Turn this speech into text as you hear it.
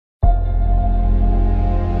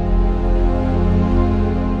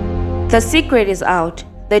The secret is out,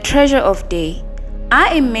 the treasure of day.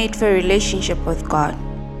 I am made for a relationship with God.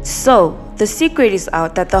 So, the secret is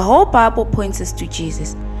out that the whole Bible points us to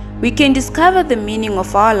Jesus. We can discover the meaning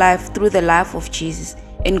of our life through the life of Jesus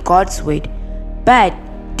in God's Word. But,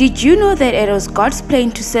 did you know that it was God's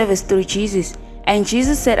plan to serve us through Jesus, and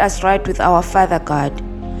Jesus set us right with our Father God?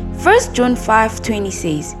 1 John 5:20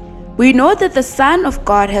 says, "We know that the Son of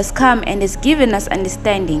God has come and has given us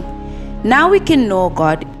understanding. Now we can know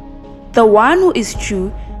God, the one who is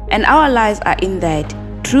true, and our lives are in that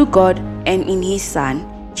true God and in His Son,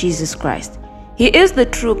 Jesus Christ. He is the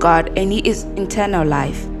true God and He is eternal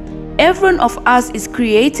life. Every one of us is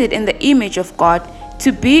created in the image of God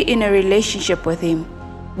to be in a relationship with Him.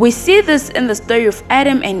 We see this in the story of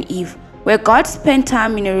Adam and Eve, where God spent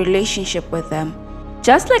time in a relationship with them.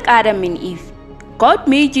 Just like Adam and Eve, God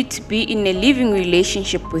made you to be in a living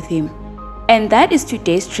relationship with Him. And that is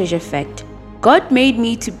today's treasure fact. God made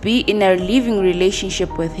me to be in a living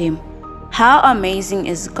relationship with Him. How amazing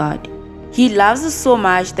is God? He loves us so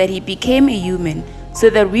much that He became a human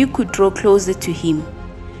so that we could draw closer to Him.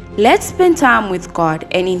 Let's spend time with God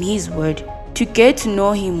and in His Word to get to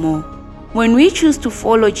know Him more. When we choose to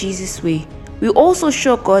follow Jesus' way, we also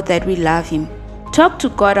show God that we love Him. Talk to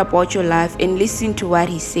God about your life and listen to what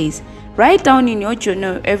He says. Write down in your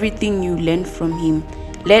journal everything you learned from Him.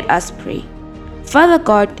 Let us pray. Father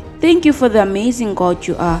God, thank you for the amazing God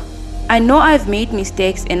you are. I know I've made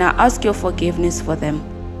mistakes and I ask your forgiveness for them.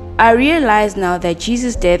 I realize now that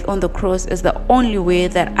Jesus' death on the cross is the only way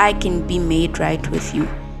that I can be made right with you.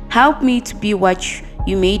 Help me to be what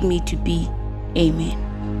you made me to be. Amen.